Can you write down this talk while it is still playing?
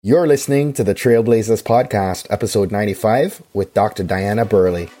You're listening to the Trailblazers Podcast, episode 95, with Dr. Diana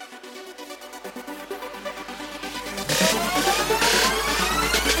Burley.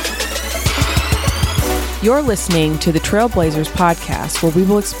 You're listening to the Trailblazers Podcast, where we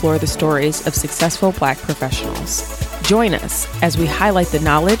will explore the stories of successful Black professionals. Join us as we highlight the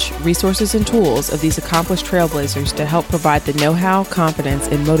knowledge, resources, and tools of these accomplished trailblazers to help provide the know-how, confidence,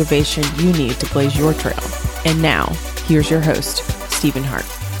 and motivation you need to blaze your trail. And now, here's your host, Stephen Hart.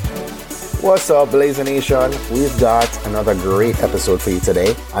 What's up, Blazer Nation? We've got another great episode for you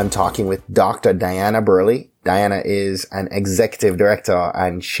today. I'm talking with Dr. Diana Burley. Diana is an executive director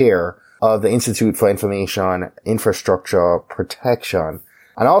and chair of the Institute for Information Infrastructure Protection,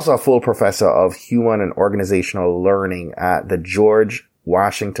 and also a full professor of human and organizational learning at the George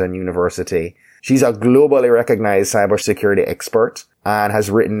Washington University. She's a globally recognized cybersecurity expert and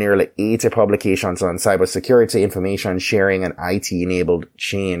has written nearly 80 publications on cybersecurity, information sharing, and IT-enabled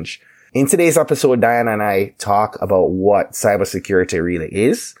change. In today's episode, Diana and I talk about what cybersecurity really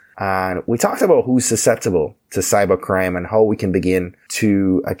is. And we talked about who's susceptible to cybercrime and how we can begin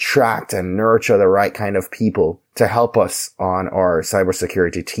to attract and nurture the right kind of people to help us on our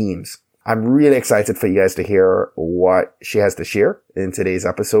cybersecurity teams. I'm really excited for you guys to hear what she has to share in today's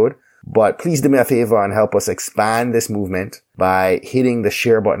episode. But please do me a favor and help us expand this movement by hitting the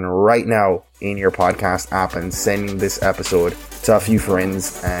share button right now in your podcast app and sending this episode to a few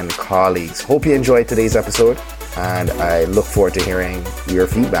friends and colleagues. Hope you enjoyed today's episode, and I look forward to hearing your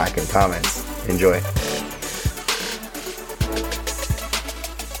feedback and comments. Enjoy.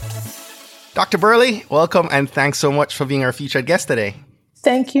 Dr. Burley, welcome, and thanks so much for being our featured guest today.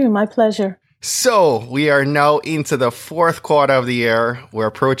 Thank you. My pleasure. So we are now into the fourth quarter of the year. We're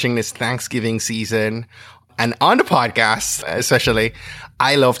approaching this Thanksgiving season. And on the podcast, especially,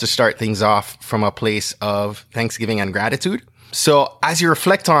 I love to start things off from a place of Thanksgiving and gratitude. So as you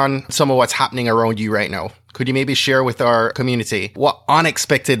reflect on some of what's happening around you right now, could you maybe share with our community what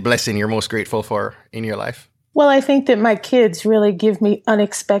unexpected blessing you're most grateful for in your life? Well, I think that my kids really give me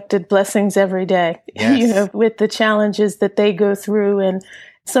unexpected blessings every day, Yes. with the challenges that they go through. And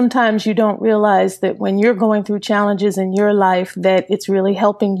sometimes you don't realize that when you're going through challenges in your life, that it's really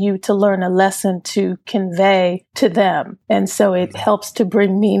helping you to learn a lesson to convey to them. And so it helps to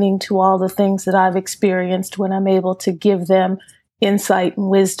bring meaning to all the things that I've experienced when I'm able to give them insight and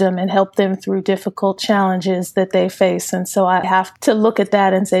wisdom and help them through difficult challenges that they face. And so I have to look at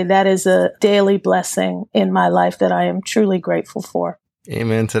that and say that is a daily blessing in my life that I am truly grateful for.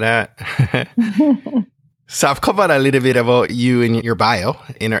 Amen to that. So I've covered a little bit about you in your bio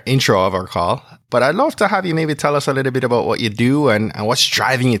in our intro of our call, but I'd love to have you maybe tell us a little bit about what you do and what's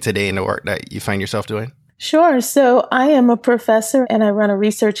driving you today in the work that you find yourself doing. Sure. So I am a professor and I run a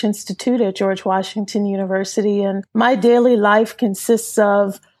research institute at George Washington University. And my daily life consists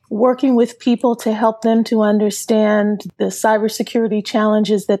of working with people to help them to understand the cybersecurity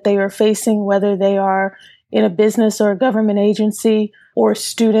challenges that they are facing, whether they are in a business or a government agency, or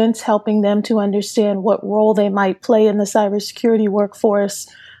students, helping them to understand what role they might play in the cybersecurity workforce,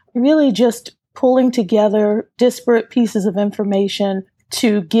 really just pulling together disparate pieces of information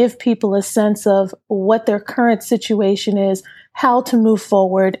to give people a sense of what their current situation is, how to move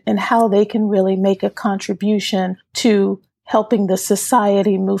forward, and how they can really make a contribution to helping the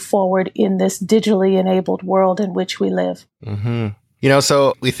society move forward in this digitally enabled world in which we live. Mm-hmm.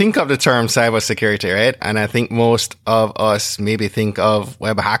 So we think of the term cybersecurity, right? And I think most of us maybe think of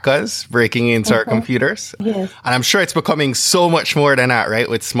web hackers breaking into our computers. Yes. And I'm sure it's becoming so much more than that, right?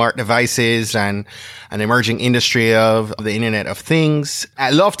 With smart devices and an emerging industry of the Internet of Things.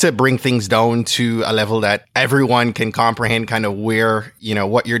 I love to bring things down to a level that everyone can comprehend kind of where,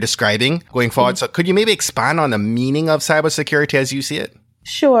 what you're describing going forward. So could you maybe expand on the meaning of cybersecurity as you see it?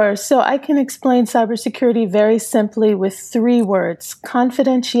 Sure. So I can explain cybersecurity very simply with 3 words: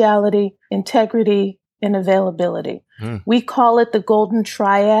 confidentiality, integrity, and availability. We call it the Golden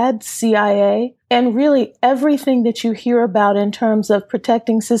Triad, CIA. And really everything that you hear about in terms of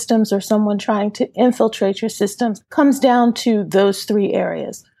protecting systems or someone trying to infiltrate your systems comes down to those 3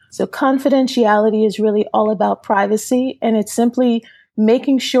 areas. So confidentiality is really all about privacy, and it's simply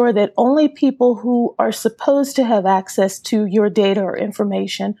making sure that only people who are supposed to have access to your data or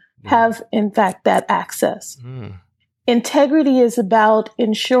information have, in fact, that access. Integrity is about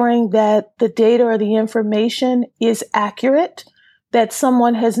ensuring that the data or the information is accurate, that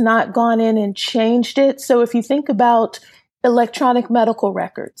someone has not gone in and changed it. So if you think about electronic medical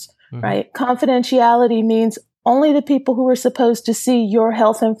records, right? Confidentiality means only the people who are supposed to see your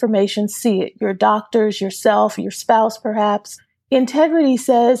health information see it, your doctors, yourself, your spouse, perhaps. Integrity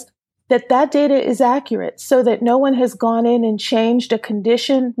says that data is accurate so that no one has gone in and changed a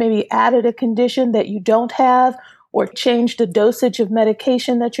condition, maybe added a condition that you don't have, or changed the dosage of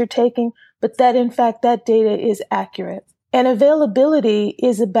medication that you're taking, but that in fact that data is accurate. And availability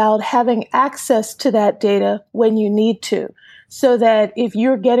is about having access to that data when you need to, so that if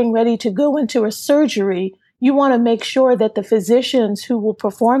you're getting ready to go into a surgery, you want to make sure that the physicians who will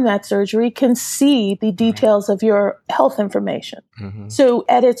perform that surgery can see the details of your health information. Mm-hmm. So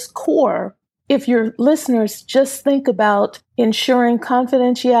at its core, if your listeners just think about ensuring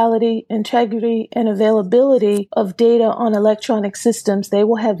confidentiality, integrity, and availability of data on electronic systems, they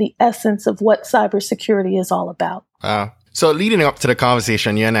will have the essence of what cybersecurity is all about. So leading up to the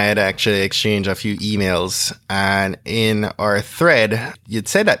conversation, you and I had actually exchanged a few emails, and in our thread, you'd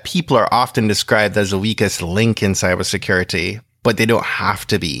said that people are often described as the weakest link in cybersecurity, but they don't have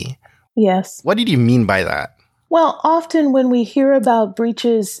to be. Yes. What did you mean by that? Well, often when we hear about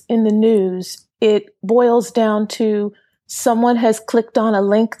breaches in the news, it boils down to someone has clicked on a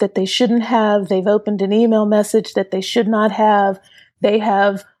link that they shouldn't have. They've opened an email message that they should not have. They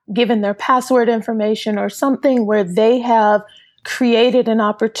have given their password information or something where they have created an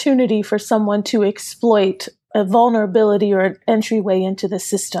opportunity for someone to exploit a vulnerability or an entryway into the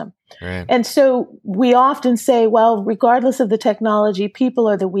system. Right. And so we often say, well, regardless of the technology, people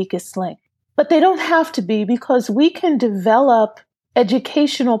are the weakest link. But they don't have to be, because we can develop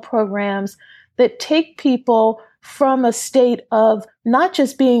educational programs that take people from a state of not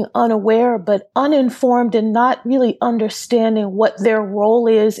just being unaware, but uninformed and not really understanding what their role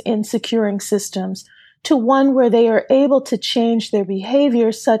is in securing systems, to one where they are able to change their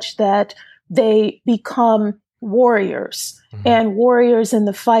behavior such that they become warriors, and warriors in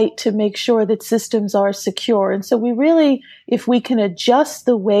the fight to make sure that systems are secure. And so we really, if we can adjust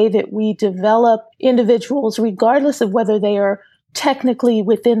the way that we develop individuals, regardless of whether they are technically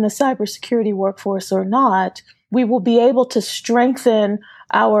within the cybersecurity workforce or not, we will be able to strengthen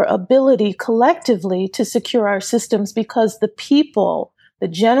our ability collectively to secure our systems, because the people, the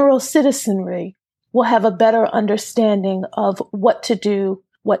general citizenry, will have a better understanding of what to do,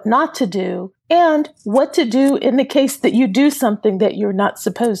 what not to do, and what to do in the case that you do something that you're not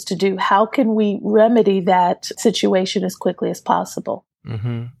supposed to do. How can we remedy that situation as quickly as possible?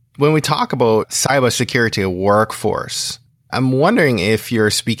 Mm-hmm. When we talk about cybersecurity workforce, I'm wondering if you're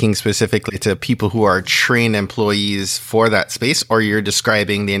speaking specifically to people who are trained employees for that space, or you're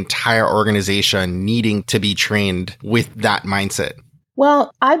describing the entire organization needing to be trained with that mindset.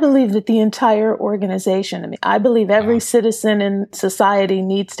 Well, I believe that the entire organization, I believe every citizen in society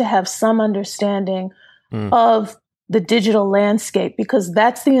needs to have some understanding of the digital landscape, because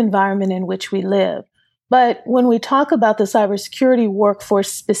that's the environment in which we live. But when we talk about the cybersecurity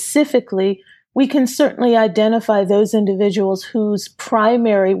workforce specifically, we can certainly identify those individuals whose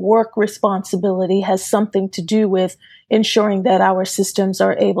primary work responsibility has something to do with ensuring that our systems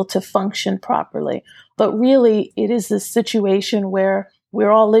are able to function properly. But really, it is a situation where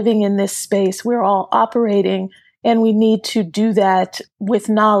we're all living in this space, we're all operating, and we need to do that with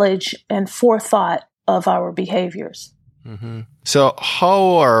knowledge and forethought of our behaviors. Mm-hmm. So how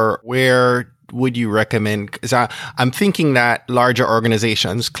or where would you recommend? Because I'm thinking that larger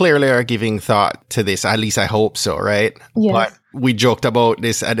organizations clearly are giving thought to this. At least I hope so, right? Yes. But we joked about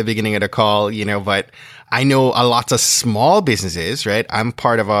this at the beginning of the call, but I know a lot of small businesses, right? I'm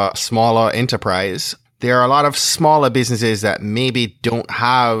part of a smaller enterprise. There are a lot of smaller businesses that maybe don't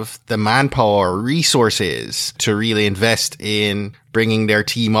have the manpower or resources to really invest in bringing their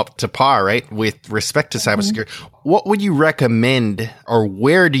team up to par, right? With respect to cybersecurity. What would you recommend, or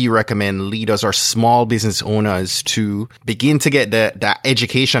where do you recommend leaders or small business owners to begin to get that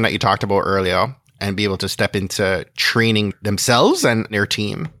education that you talked about earlier and be able to step into training themselves and their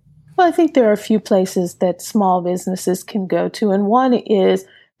team? Well, I think there are a few places that small businesses can go to. And one is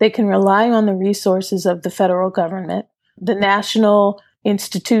they can rely on the resources of the federal government, the National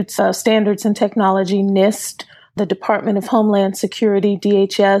Institutes of Standards and Technology, NIST, the Department of Homeland Security,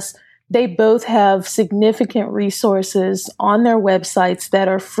 DHS. They both have significant resources on their websites that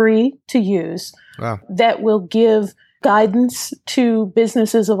are free to use, that will give guidance to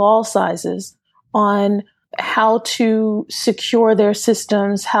businesses of all sizes on how to secure their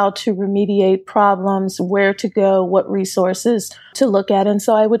systems, how to remediate problems, where to go, what resources to look at. And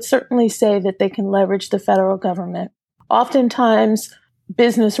so I would certainly say that they can leverage the federal government. Oftentimes,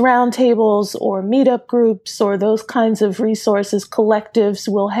 business roundtables or meetup groups or those kinds of resources,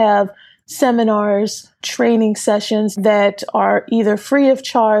 collectives, will have seminars, training sessions that are either free of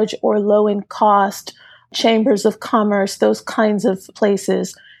charge or low in cost. Chambers of commerce, those kinds of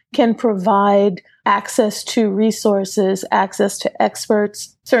places can provide access to resources, access to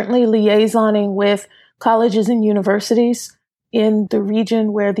experts, certainly liaisoning with colleges and universities in the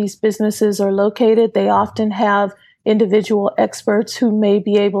region where these businesses are located. They often have individual experts who may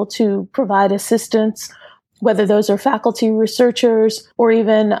be able to provide assistance, whether those are faculty researchers, or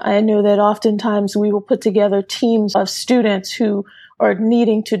even I know that oftentimes we will put together teams of students who are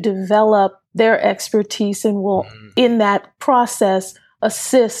needing to develop their expertise and will, in that process,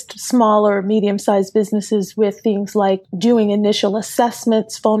 assist smaller, medium-sized businesses with things like doing initial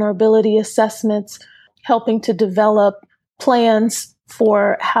assessments, vulnerability assessments, helping to develop plans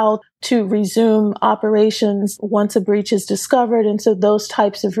for how to resume operations once a breach is discovered. And so those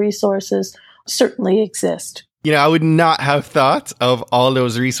types of resources certainly exist. You know, I would not have thought of all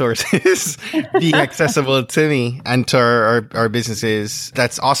those resources being accessible to me and to our businesses.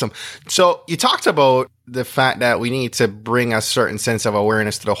 That's awesome. So you talked about the fact that we need to bring a certain sense of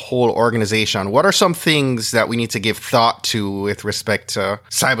awareness to the whole organization. What are some things that we need to give thought to with respect to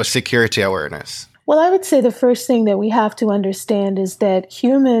cybersecurity awareness? Well, I would say the first thing that we have to understand is that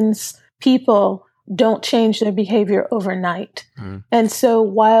humans, people, don't change their behavior overnight. And so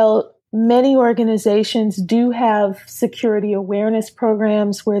while many organizations do have security awareness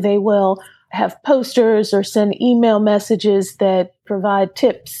programs where they will have posters or send email messages that provide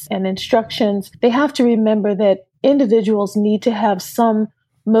tips and instructions, they have to remember that individuals need to have some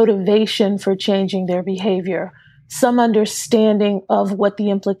motivation for changing their behavior, some understanding of what the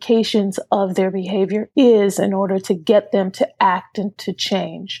implications of their behavior is in order to get them to act and to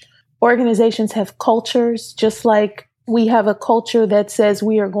change. Organizations have cultures, just like we have a culture that says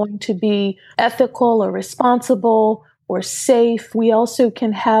we are going to be ethical or responsible or safe. We also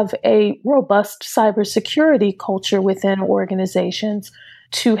can have a robust cybersecurity culture within organizations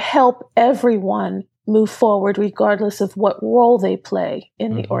to help everyone move forward regardless of what role they play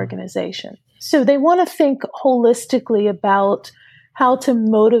in the organization. So they want to think holistically about how to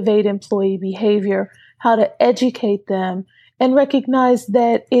motivate employee behavior, how to educate them, and recognize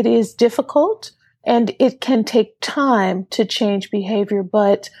that it is difficult and it can take time to change behavior,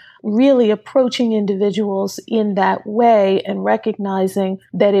 but really approaching individuals in that way and recognizing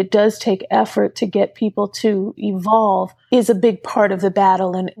that it does take effort to get people to evolve is a big part of the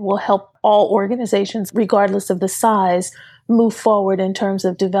battle and will help all organizations, regardless of the size, move forward in terms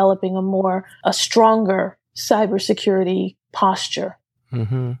of developing a stronger cybersecurity posture.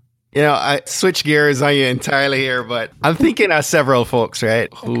 You know, I switch gears on you entirely here, but I'm thinking of several folks,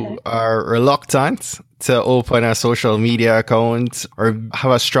 right, who are reluctant to open a social media account or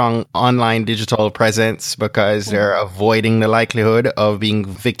have a strong online digital presence because they're avoiding the likelihood of being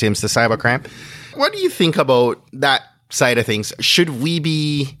victims to cybercrime. What do you think about that side of things? Should we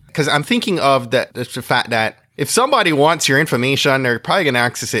be, because I'm thinking of the fact that if somebody wants your information, they're probably going to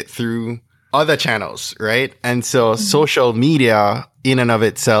access it through other channels, right? And so social media in and of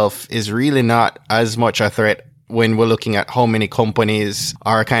itself is really not as much a threat when we're looking at how many companies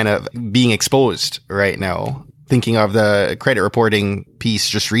are kind of being exposed right now. Thinking of the credit reporting piece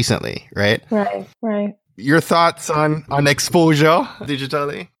just recently, right? Right. Your thoughts on exposure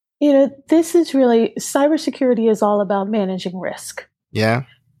digitally? You know, this is really, cybersecurity is all about managing risk. Yeah.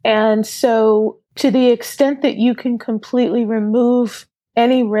 And so to the extent that you can completely remove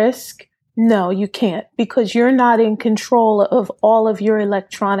any risk, no, you can't, because you're not in control of all of your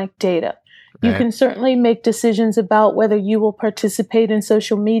electronic data. You can certainly make decisions about whether you will participate in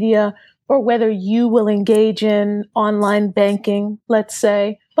social media or whether you will engage in online banking, let's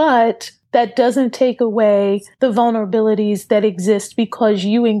say, but that doesn't take away the vulnerabilities that exist because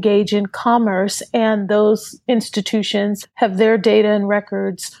you engage in commerce and those institutions have their data and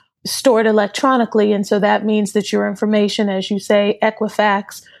records stored electronically. And so that means that your information, as you say,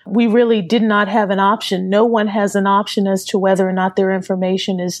 Equifax, we really did not have an option. No one has an option as to whether or not their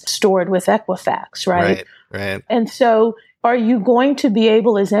information is stored with Equifax, right? Right. And so are you going to be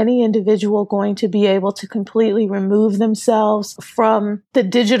able, is any individual going to be able to completely remove themselves from the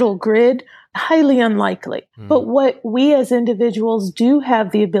digital grid? Highly unlikely. But what we as individuals do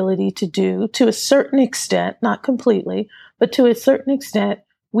have the ability to do to a certain extent, not completely, but to a certain extent,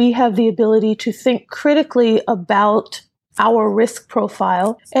 we have the ability to think critically about our risk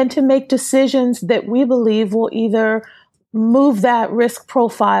profile and to make decisions that we believe will either move that risk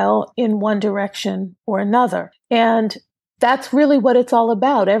profile in one direction or another. And that's really what it's all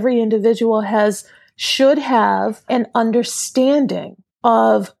about. Every individual should have an understanding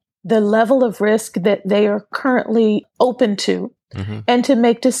of the level of risk that they are currently open to and to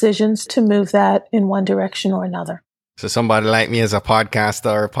make decisions to move that in one direction or another. So somebody like me as a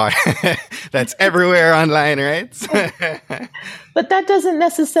podcaster that's everywhere online, right? But that doesn't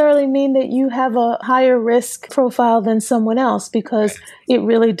necessarily mean that you have a higher risk profile than someone else, because it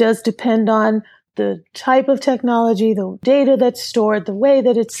really does depend on the type of technology, the data that's stored, the way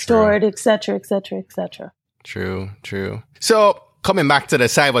that it's stored, et cetera, et cetera, et cetera. True. So coming back to the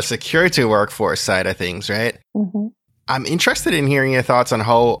cybersecurity workforce side of things, right? Mm-hmm. I'm interested in hearing your thoughts on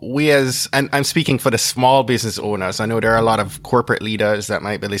how we and I'm speaking for the small business owners. I know there are a lot of corporate leaders that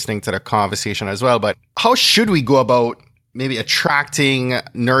might be listening to the conversation as well, but how should we go about maybe attracting,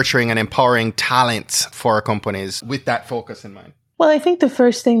 nurturing, and empowering talent for our companies with that focus in mind? Well, I think the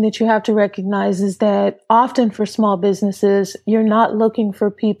first thing that you have to recognize is that often for small businesses, you're not looking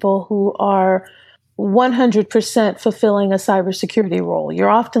for people who are 100% fulfilling a cybersecurity role. You're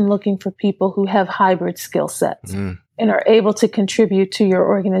often looking for people who have hybrid skill sets and are able to contribute to your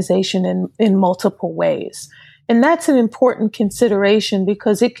organization in multiple ways. And that's an important consideration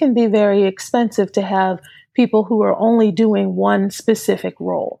because it can be very expensive to have people who are only doing one specific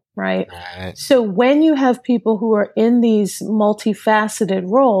role, right? So when you have people who are in these multifaceted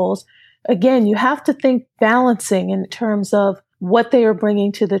roles, again, you have to think balancing in terms of what they are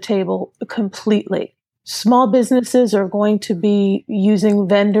bringing to the table completely. Small businesses are going to be using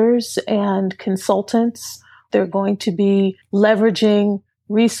vendors and consultants. They're going to be leveraging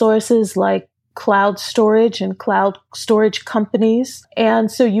resources like cloud storage and cloud storage companies.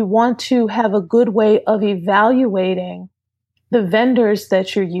 And so you want to have a good way of evaluating the vendors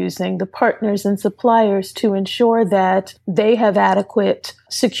that you're using, the partners and suppliers, to ensure that they have adequate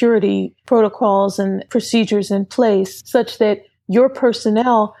security protocols and procedures in place such that your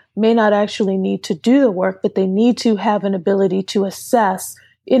personnel may not actually need to do the work, but they need to have an ability to assess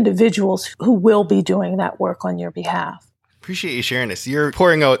individuals who will be doing that work on your behalf. Appreciate you sharing this. You're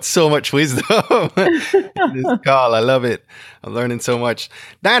pouring out so much wisdom in this call. I love it. I'm learning so much.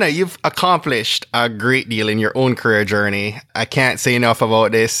 Diana, you've accomplished a great deal in your own career journey. I can't say enough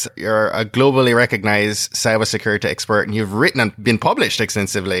about this. You're a globally recognized cybersecurity expert, and you've written and been published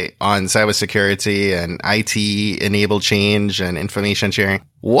extensively on cybersecurity and IT-enabled change and information sharing.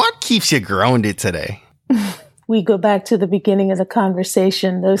 What keeps you grounded today? We go back to the beginning of the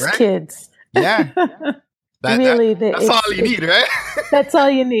conversation, those kids. Yeah. That's all you need, right? That's all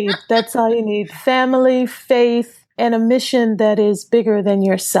you need. That's all you need. Family, faith, and a mission that is bigger than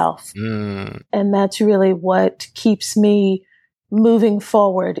yourself. And that's really what keeps me moving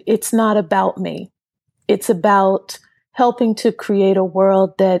forward. It's not about me. It's about helping to create a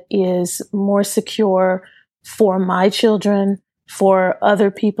world that is more secure for my children, for other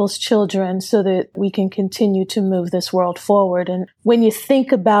people's children, so that we can continue to move this world forward. And when you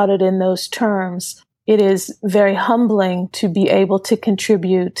think about it in those terms, it is very humbling to be able to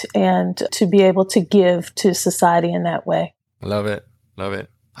contribute and to be able to give to society in that way. Love it.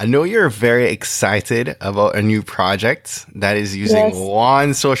 I know you're very excited about a new project that is using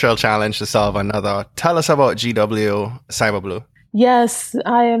one social challenge to solve another. Tell us about GW CyberBlue. Yes,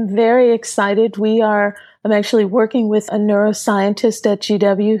 I am very excited. I'm actually working with a neuroscientist at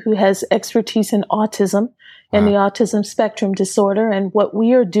GW who has expertise in autism and the autism spectrum disorder. And what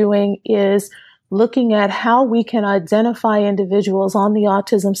we are doing is looking at how we can identify individuals on the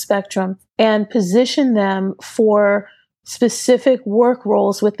autism spectrum and position them for specific work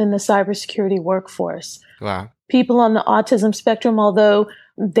roles within the cybersecurity workforce. Wow. People on the autism spectrum, although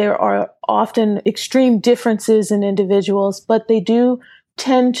there are often extreme differences in individuals, but they do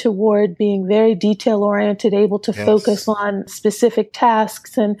tend toward being very detail-oriented, able to focus on specific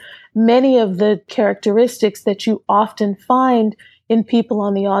tasks. And many of the characteristics that you often find in people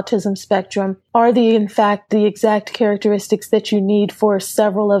on the autism spectrum are in fact the exact characteristics that you need for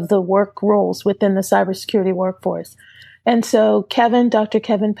several of the work roles within the cybersecurity workforce. And so Dr.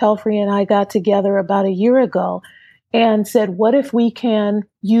 Kevin Pelfrey and I got together about a year ago and said, what if we can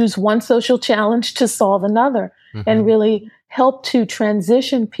use one social challenge to solve another and really help to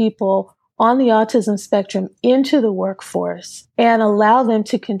transition people on the autism spectrum into the workforce and allow them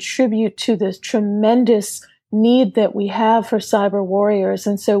to contribute to this tremendous need that we have for cyber warriors.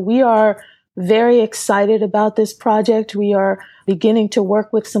 And so we are very excited about this project. We are beginning to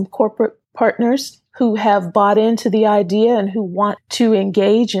work with some corporate partners who have bought into the idea and who want to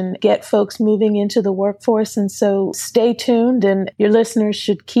engage and get folks moving into the workforce. And so stay tuned, and your listeners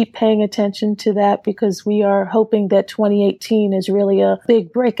should keep paying attention to that, because we are hoping that 2018 is really a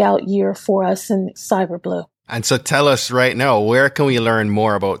big breakout year for us in CyberBlue. And so tell us right now, where can we learn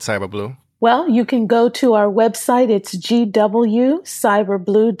more about CyberBlue? Well, you can go to our website. It's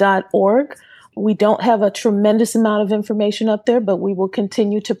gwcyberblue.org. We don't have a tremendous amount of information up there, but we will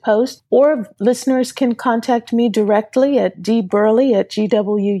continue to post. Or listeners can contact me directly at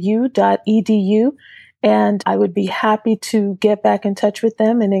dburley@gwu.edu. And I would be happy to get back in touch with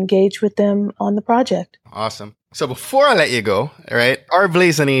them and engage with them on the project. Awesome. So before I let you go, right, our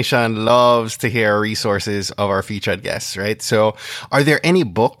Blazer Nation loves to hear resources of our featured guests, right? So are there any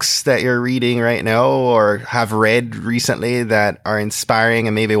books that you're reading right now or have read recently that are inspiring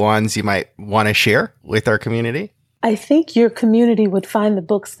and maybe ones you might want to share with our community? I think your community would find the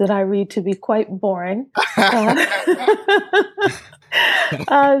books that I read to be quite boring.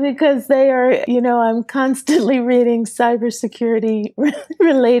 Because they are, I'm constantly reading cybersecurity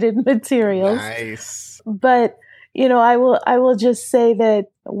related materials. Nice. But, I will just say that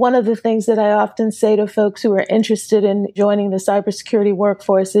one of the things that I often say to folks who are interested in joining the cybersecurity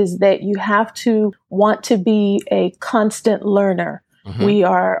workforce is that you have to want to be a constant learner. Mm-hmm. We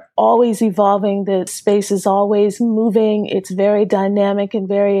are always evolving. The space is always moving. It's very dynamic and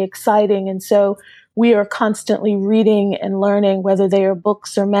very exciting. And so we are constantly reading and learning, whether they are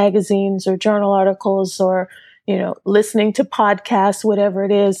books or magazines or journal articles or, listening to podcasts, whatever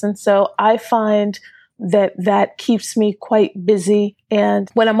it is. And so I find that keeps me quite busy. And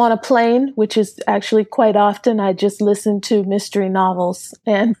when I'm on a plane, which is actually quite often, I just listen to mystery novels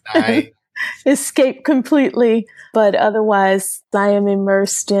and escape completely. But otherwise, I am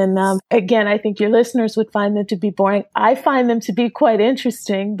immersed in, again, I think your listeners would find them to be boring. I find them to be quite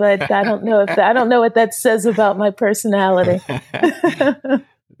interesting, but I don't know what that says about my personality.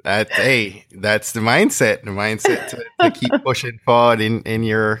 That's the mindset to keep pushing forward in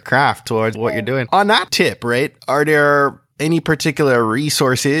your craft towards what you're doing. On that tip, right? Are there any particular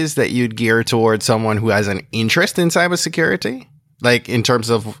resources that you'd gear towards someone who has an interest in cybersecurity? Like in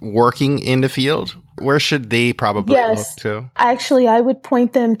terms of working in the field, where should they probably look to? Actually, I would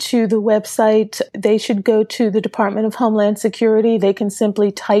point them to the website. They should go to the Department of Homeland Security. They can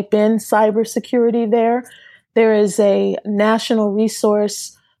simply type in cybersecurity there. There is a national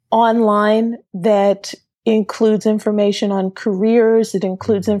resource online that includes information on careers. It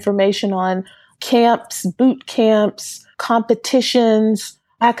includes information on camps, boot camps, competitions,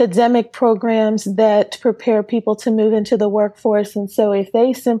 academic programs that prepare people to move into the workforce. And so if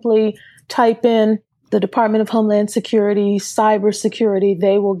they simply type in the Department of Homeland Security, cybersecurity,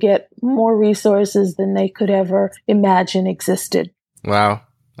 they will get more resources than they could ever imagine existed. Wow.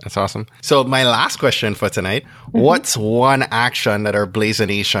 That's awesome. So my last question for tonight, what's one action that our Blazer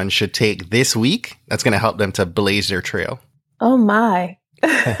Nation should take this week that's going to help them to blaze their trail? Oh my.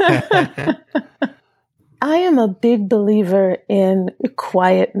 I am a big believer in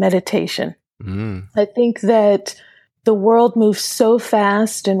quiet meditation. I think that the world moves so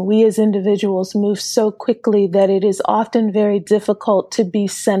fast and we as individuals move so quickly that it is often very difficult to be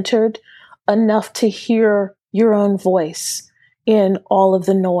centered enough to hear your own voice in all of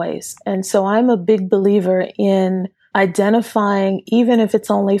the noise. And so I'm a big believer in identifying, even if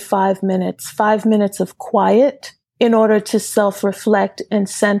it's only 5 minutes of quiet in order to self-reflect and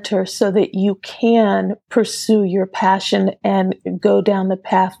center so that you can pursue your passion and go down the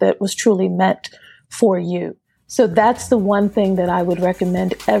path that was truly meant for you. So that's the one thing that I would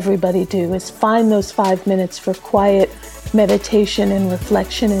recommend everybody do is find those 5 minutes for quiet meditation and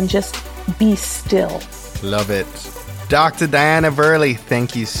reflection and just be still. Love it. Dr. Diana Burley,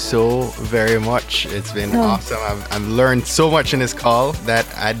 thank you so very much. It's been awesome. I've learned so much in this call that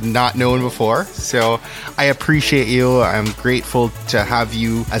I'd not known before. So I appreciate you. I'm grateful to have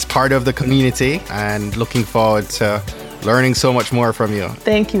you as part of the community and looking forward to learning so much more from you.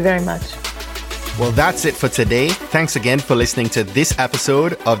 Thank you very much. Well, that's it for today. Thanks again for listening to this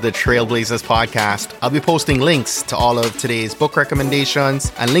episode of the Trailblazers podcast. I'll be posting links to all of today's book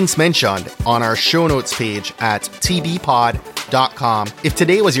recommendations and links mentioned on our show notes page at tbpod.com. If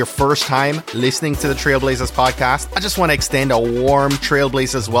today was your first time listening to the Trailblazers podcast, I just want to extend a warm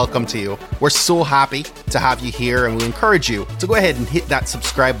Trailblazers welcome to you. We're so happy to have you here, and we encourage you to go ahead and hit that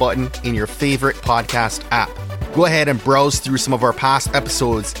subscribe button in your favorite podcast app. Go ahead and browse through some of our past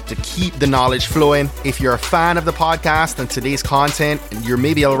episodes to keep the knowledge flowing. If you're a fan of the podcast and today's content, and you're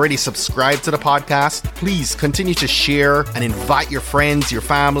maybe already subscribed to the podcast, please continue to share and invite your friends, your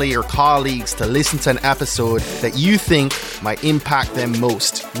family, your colleagues to listen to an episode that you think might impact them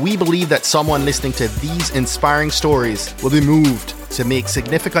most. We believe that someone listening to these inspiring stories will be moved to make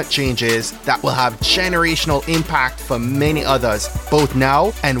significant changes that will have generational impact for many others, both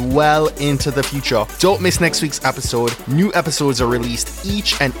now and well into the future. Don't miss next week's episode. New episodes are released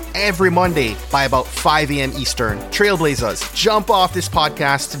each and every Monday by about 5 a.m. Eastern. Trailblazers, jump off this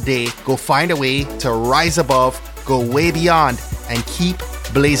podcast today. Go find a way to rise above, go way beyond, and keep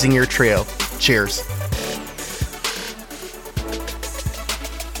blazing your trail. Cheers.